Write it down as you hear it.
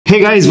Hey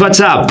guys, what's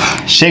up?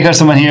 Shekhar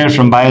Suman here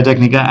from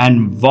Biotecnika,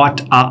 and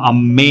what an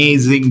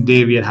amazing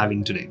day we are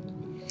having today.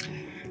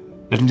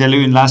 Let me tell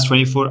you, in last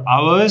 24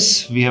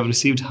 hours, we have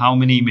received how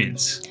many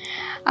emails?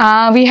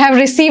 We have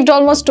received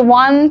almost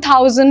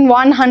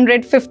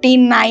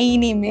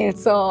 1,159 emails.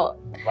 So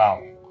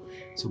wow.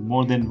 So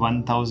more than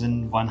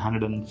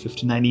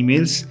 1,159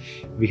 emails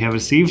we have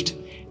received,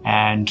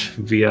 and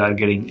we are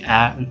getting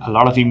a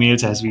lot of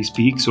emails as we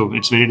speak. So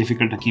it's very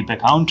difficult to keep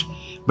account.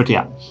 But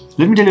yeah,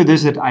 let me tell you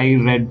this, that I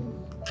read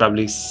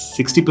probably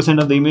 60%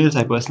 of the emails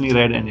I personally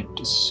read, and it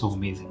is so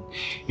amazing.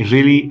 It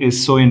really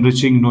is so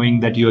enriching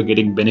knowing that you are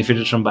getting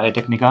benefited from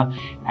Biotecnika.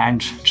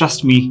 And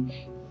trust me,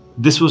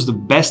 this was the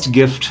best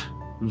gift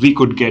we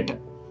could get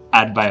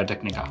at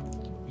Biotecnika,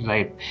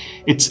 right?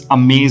 It's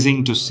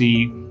amazing to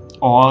see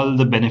all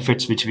the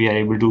benefits which we are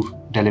able to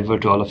deliver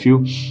to all of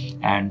you.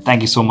 And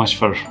thank you so much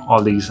for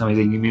all these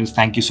amazing emails.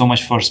 Thank you so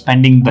much for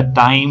spending the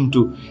time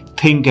to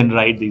think and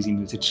write these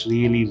emails. It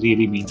really,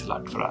 really means a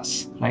lot for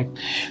us, right?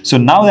 So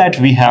now that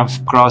we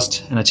have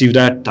crossed and achieved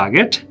our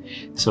target,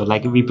 so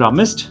like we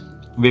promised,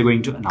 we're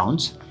going to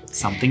announce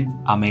something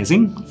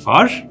amazing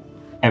for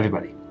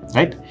everybody,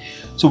 right?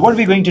 So what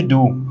we're going to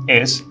do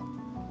is,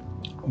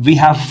 we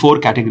have 4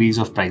 categories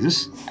of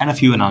prizes and a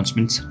few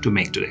announcements to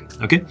make today,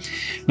 okay?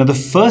 Now the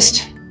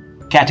first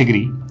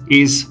category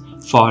is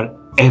for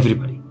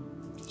everybody.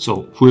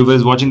 So whoever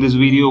is watching this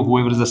video,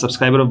 whoever is a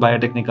subscriber of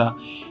Biotecnika,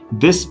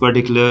 this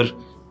particular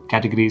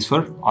category is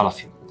for all of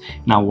you.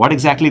 Now what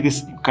exactly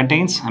this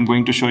contains, I'm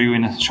going to show you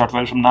in a short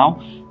while from now.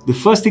 The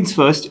first things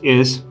first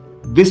is,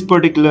 this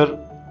particular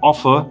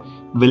offer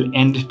will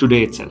end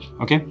today itself,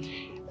 okay?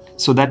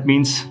 So that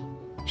means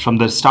from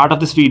the start of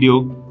this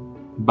video,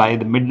 by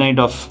the midnight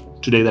of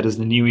today, that is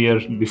the new year,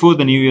 before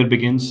the new year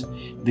begins,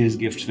 these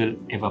gifts will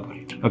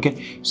evaporate,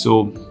 okay?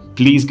 So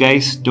please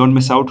guys, don't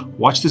miss out.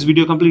 Watch this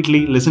video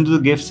completely, listen to the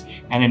gifts,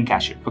 and then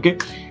cash it, okay?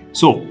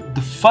 So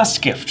the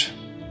first gift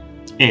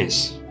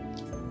is,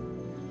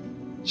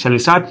 shall we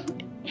start?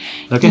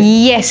 Okay.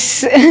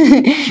 yes.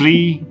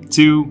 3,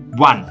 2,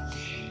 1.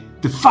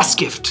 The first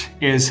gift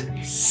is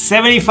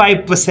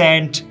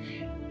 75%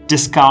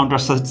 discount or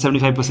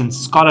 75%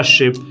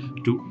 scholarship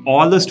to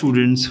all the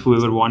students who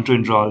ever want to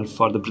enroll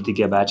for the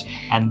Biotecnika batch,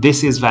 and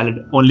this is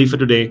valid only for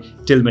today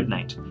till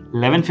midnight.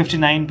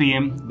 11:59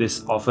 p.m.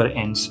 this offer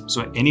ends.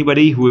 So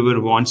anybody who ever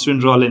wants to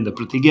enroll in the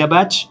Biotecnika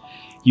batch,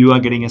 you are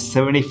getting a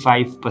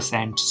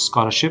 75%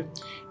 scholarship.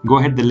 Go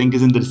ahead, the link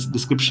is in the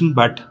description,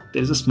 but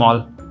there is a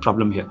small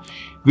problem here.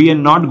 We are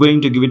not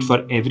going to give it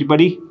for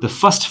everybody. The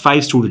first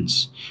 5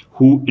 students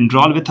who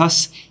enroll with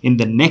us in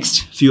the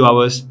next few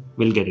hours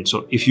will get it.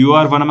 So if you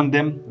are one among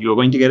them, you are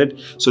going to get it.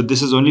 So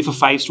this is only for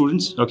 5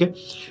 students, okay?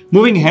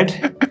 Moving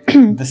ahead,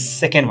 the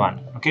second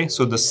one, okay?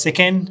 So the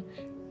second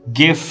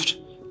gift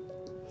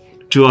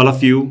to all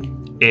of you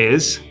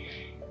is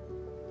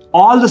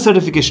all the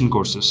certification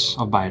courses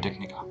of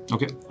Biotecnika,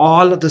 okay?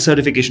 All of the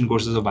certification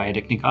courses of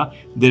Biotecnika,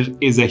 there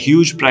is a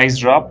huge price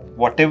drop.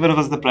 Whatever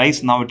was the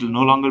price, now it will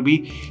no longer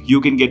be.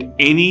 You can get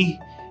any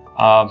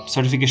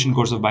certification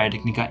course of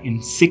Biotecnika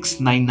in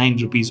 699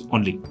 rupees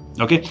only,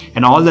 okay?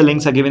 And all the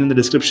links are given in the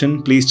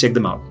description. Please check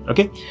them out,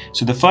 okay?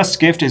 So the first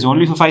gift is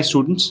only for 5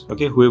 students,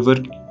 okay?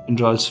 Whoever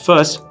enrolls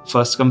first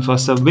come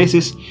first serve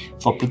basis.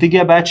 For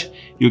Biotecnika batch,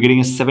 you're getting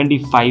a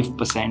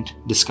 75%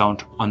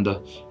 discount on the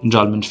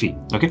enrollment fee,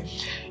 okay?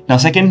 Now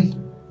second,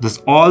 this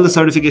all the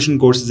certification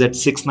courses at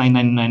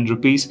 699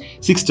 rupees,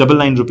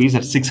 699 rupees,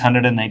 at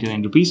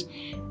 699 rupees.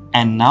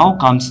 And now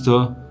comes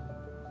the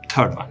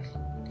third one,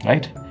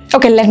 right?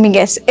 Okay, let me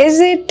guess.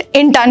 Is it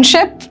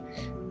internship?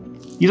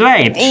 You're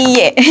right.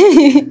 Yeah.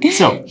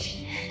 So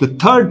the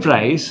third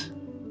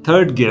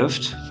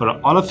gift for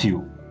all of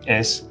you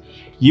is,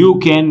 you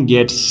can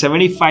get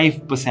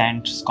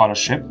 75%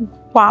 scholarship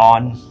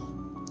on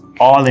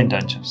all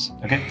internships,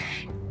 okay?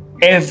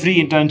 Every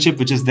internship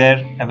which is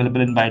there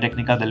available in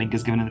Biotecnika, the link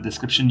is given in the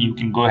description. You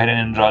can go ahead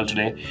and enroll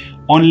today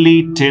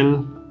only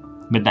till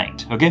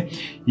midnight, okay?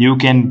 You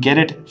can get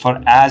it for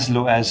as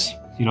low as,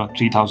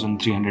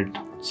 3,300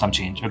 some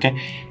change, okay?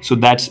 So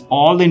that's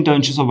all the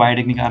internships of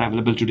Biotecnika are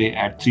available today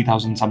at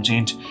 3,000 some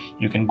change.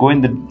 You can go in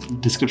the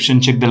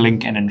description, check the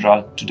link, and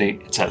enroll today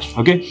itself,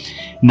 okay?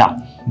 Now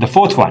the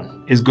fourth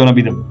one is going to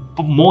be the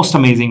most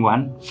amazing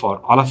one for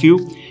all of you,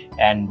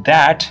 and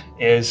that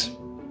is,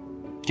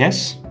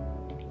 guess?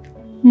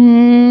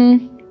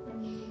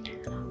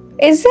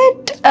 Is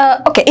it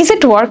okay, is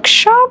it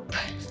workshop?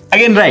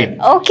 Again, right.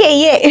 Okay,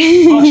 yeah.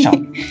 Workshop.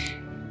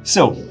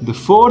 So the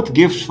fourth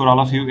gift for all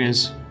of you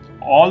is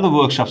all the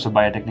workshops of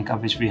Biotecnika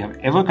which we have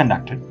ever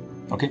conducted,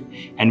 okay?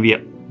 And we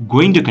are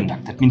going to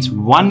conduct. That means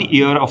 1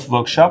 year of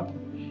workshop,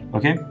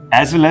 okay?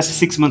 As well as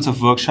 6 months of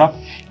workshop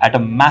at a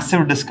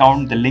massive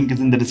discount. The link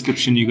is in the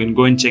description. You can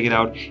go and check it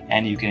out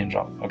and you can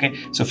enroll, okay?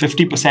 So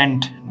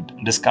 50%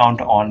 discount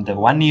on the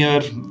 1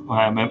 year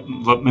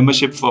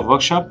membership for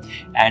workshop,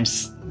 and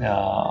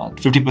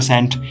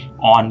 50%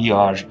 on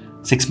your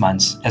 6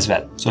 months as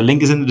well. So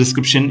link is in the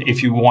description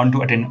if you want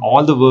to attend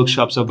all the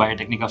workshops of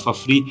Biotecnika for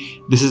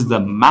free. This is the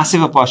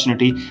massive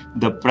opportunity.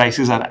 The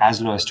prices are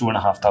as low as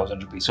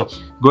 2,500 rupees. So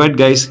go ahead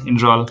guys,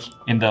 enroll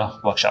in the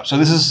workshop. So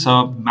this is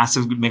a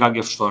massive mega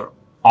gift for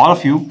all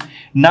of you.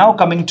 Now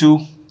coming to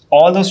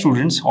all those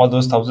students, all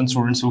those 1,000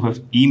 students who have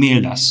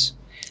emailed us.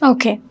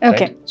 Okay.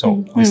 Right?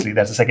 So obviously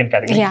that's the second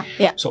category.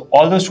 Yeah. So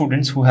all those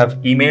students who have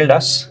emailed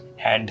us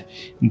and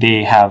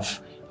they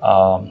have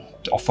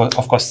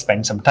of course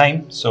spend some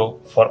time. So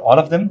for all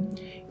of them,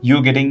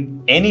 you're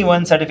getting any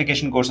one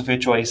certification course of your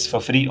choice for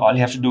free. All you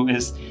have to do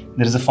is,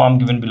 there is a form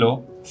given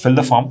below, fill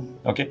the form,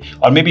 okay?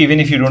 Or maybe even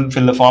if you don't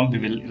fill the form, we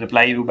will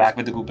reply you back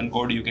with the coupon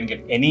code. You can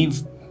get any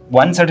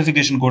one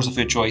certification course of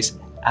your choice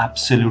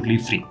absolutely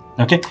free,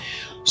 okay?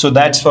 So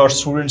that's for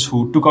students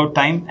who took out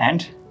time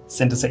and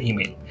sent us an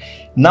email.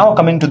 Now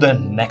coming to the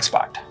next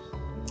part.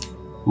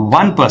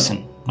 One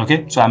person.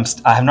 Okay, so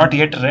I have not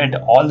yet read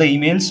all the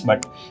emails,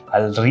 but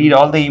I'll read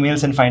all the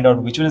emails and find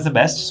out which one is the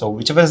best. So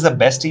whichever is the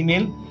best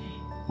email,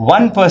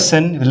 one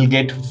person will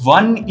get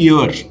 1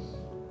 year,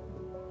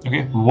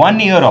 okay, 1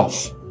 year of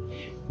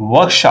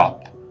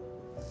workshop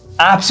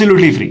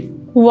absolutely free.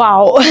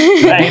 Wow.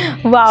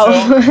 Right? Wow.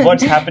 So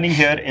what's happening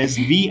here is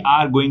we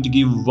are going to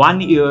give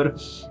 1 year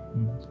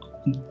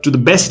to the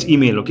best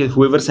email, okay?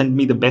 Whoever sent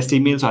me the best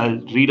email, so I'll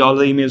read all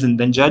the emails and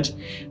then judge.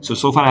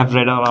 So far I've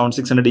read around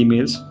 600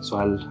 emails, so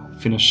I'll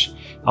finish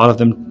all of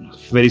them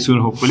very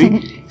soon,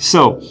 hopefully.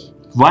 So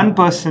one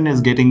person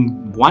is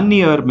getting 1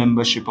 year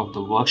membership of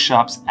the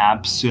workshops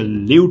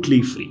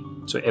absolutely free.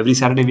 So every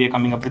Saturday we are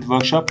coming up with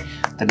workshop.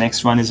 The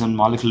next one is on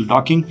molecular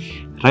docking,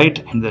 right?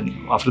 And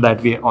then after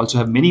that we also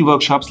have many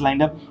workshops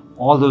lined up.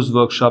 All those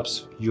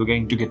workshops you're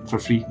going to get for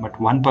free, but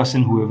one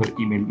person, whoever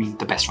emailed me,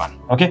 the best one,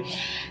 okay?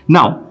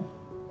 Now,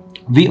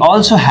 we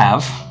also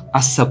have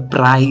a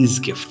surprise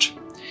gift,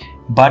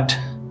 but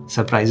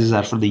surprises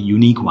are for the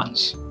unique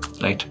ones,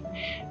 right?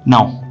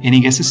 Now, any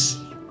guesses?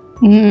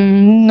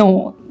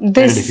 No,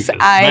 this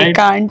I right?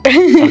 can't.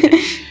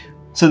 Okay.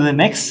 So the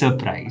next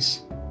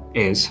surprise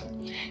is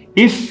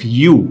if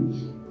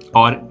you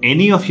or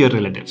any of your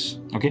relatives,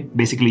 okay,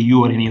 basically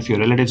you or any of your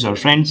relatives or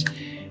friends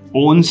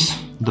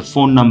owns the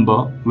phone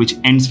number which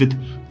ends with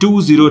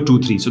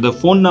 2023. So the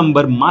phone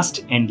number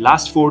must end,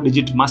 last 4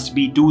 digit must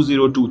be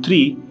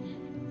 2023.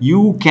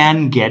 You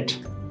can get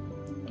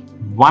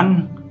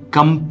 1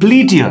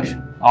 complete year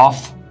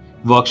of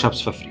workshops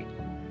for free.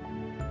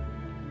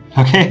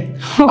 Okay?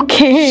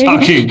 Okay.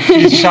 Shocking.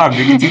 It's shocked.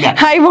 You can see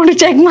that. I want to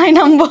check my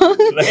number.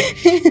 Right?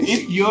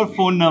 If your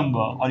phone number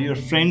or your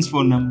friend's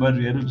phone number,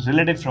 your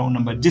relative phone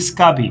number,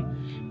 jiska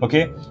bhi,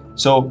 okay?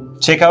 So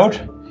check out.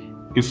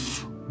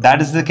 If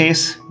that is the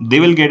case, they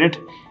will get it.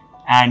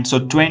 And so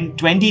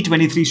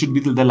 2023 should be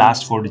the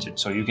last 4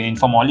 digits. So you can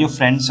inform all your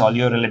friends, all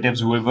your relatives,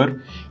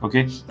 whoever,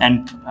 okay?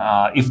 And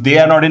if they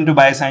are not into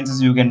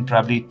biosciences, you can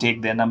probably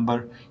take their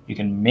number. You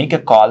can make a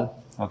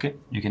call, okay?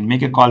 You can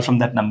make a call from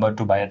that number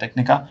to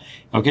Biotecnika,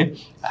 okay?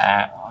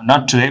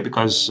 Not today,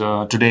 because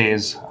today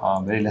is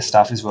very less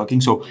staff is working.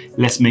 So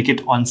let's make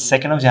it on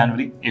 2nd of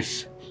January.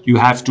 If you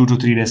have 2 to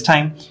 3 days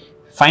time,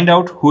 find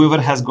out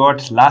whoever has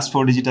got last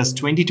 4 digits as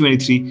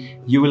 2023,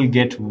 you will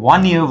get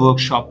 1 year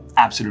workshop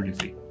absolutely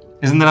free.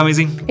 Isn't that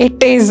amazing?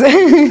 It is.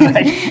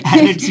 Right?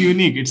 And it's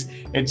unique.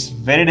 It's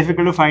very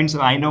difficult to find. So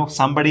I know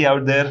somebody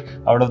out there,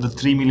 out of the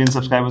 3 million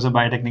subscribers of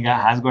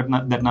Biotecnika, has got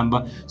that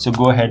number. So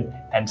go ahead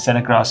and send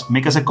across.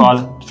 Make us a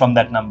call from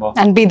that number.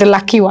 And be the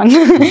lucky one.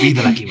 Be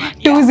the lucky one.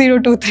 Yeah.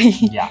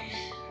 2023. Yeah.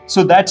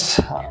 So that's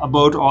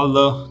about all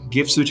the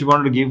gifts which we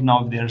wanted to give.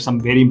 Now there are some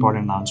very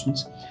important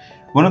announcements.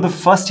 One of the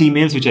first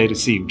emails which I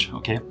received,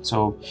 okay,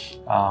 so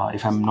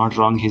if I'm not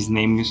wrong, his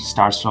name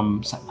starts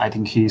from, I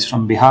think he's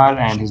from Bihar,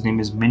 and his name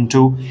is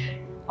Mintu,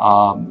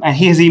 and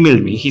he has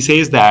emailed me. He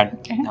says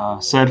that,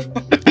 sir,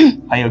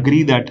 I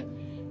agree that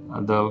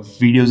the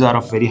videos are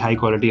of very high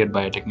quality at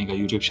Biotecnika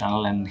YouTube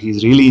channel, and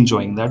he's really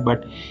enjoying that,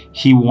 but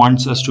he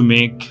wants us to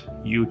make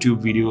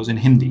YouTube videos in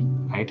Hindi,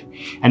 right?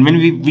 And when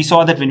we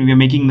saw that when we were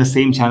making the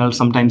same channel,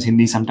 sometimes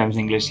Hindi, sometimes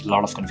English, a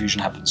lot of confusion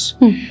happens.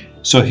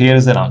 So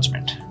here's the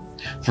announcement.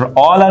 For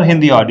all our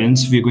Hindi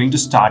audience, we're going to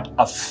start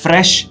a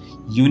fresh,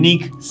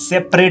 unique,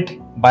 separate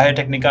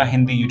Biotecnika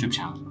Hindi YouTube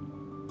channel.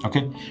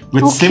 Okay?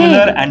 With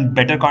similar and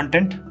better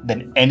content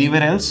than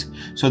anywhere else,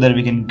 so that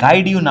we can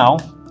guide you now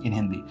in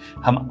Hindi.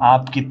 हम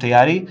आपकी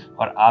तैयारी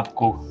और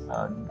आपको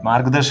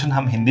मार्गदर्शन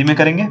हम हिंदी में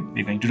करेंगे.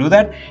 We're going to do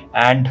that.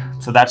 And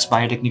so that's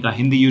Biotecnika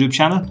Hindi YouTube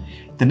channel.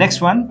 The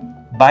next one,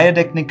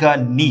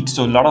 Biotecnika NEET.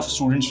 So a lot of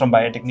students from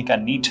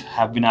Biotecnika NEET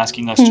have been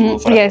asking us to go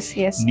for a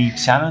NEET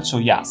channel. So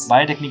yeah,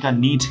 Biotecnika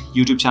NEET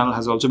YouTube channel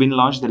has also been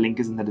launched. The link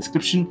is in the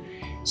description.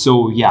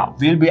 So yeah,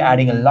 we'll be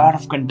adding a lot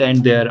of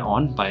content there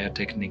on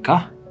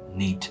Biotecnika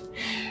NEET.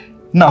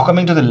 Now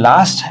coming to the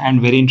last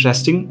and very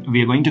interesting,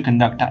 we are going to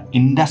conduct an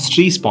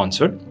industry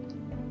sponsored,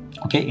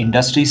 okay,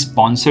 industry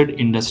sponsored,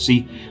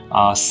 industry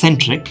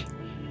centric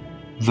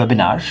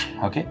webinar.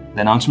 Okay,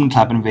 the announcement will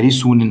happen very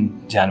soon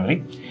in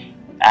January.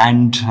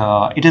 and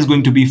it is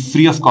going to be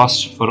free of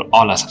cost for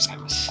all our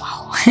subscribers.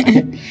 Wow.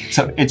 Okay?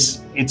 So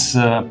it's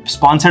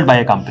sponsored by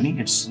a company.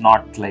 It's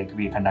not like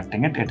we're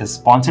conducting it. It is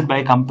sponsored by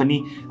a company,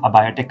 a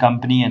biotech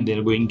company, and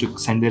they're going to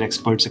send their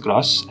experts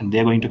across, and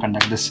they're going to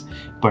conduct this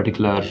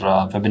particular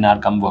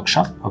webinar cum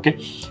workshop. Okay,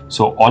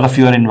 so all of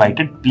you are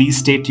invited. Please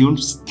stay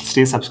tuned,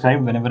 stay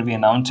subscribed. Whenever we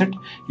announce it,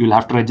 you'll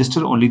have to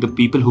register. Only the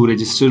people who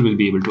register will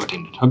be able to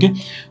attend it. Okay,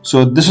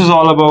 so this is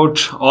all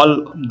about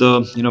all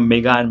the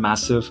mega and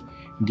massive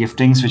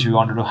giftings which we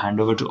wanted to hand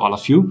over to all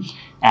of you.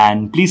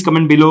 And please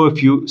comment below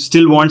if you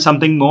still want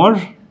something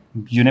more.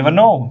 You never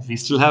know, we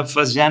still have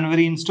 1st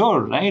January in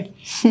store, right?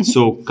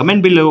 So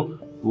comment below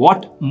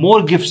what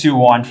more gifts you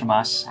want from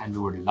us, and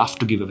we would love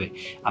to give away.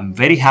 I'm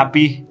very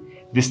happy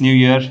this new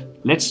year.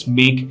 Let's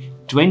make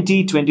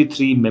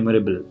 2023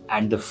 memorable,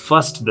 and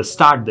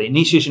the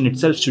initiation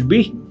itself should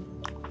be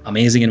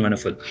amazing and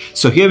wonderful.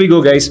 So here we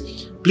go,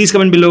 guys. Please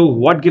comment below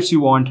what gifts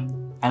you want,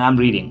 and I'm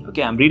reading.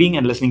 Okay, I'm reading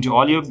and listening to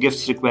all your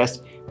gifts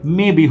requests.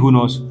 Maybe, who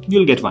knows,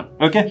 you'll get one.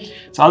 Okay,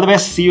 so all the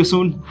best. See you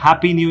soon.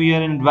 Happy New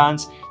Year in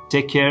advance.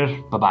 Take care.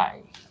 Bye-bye.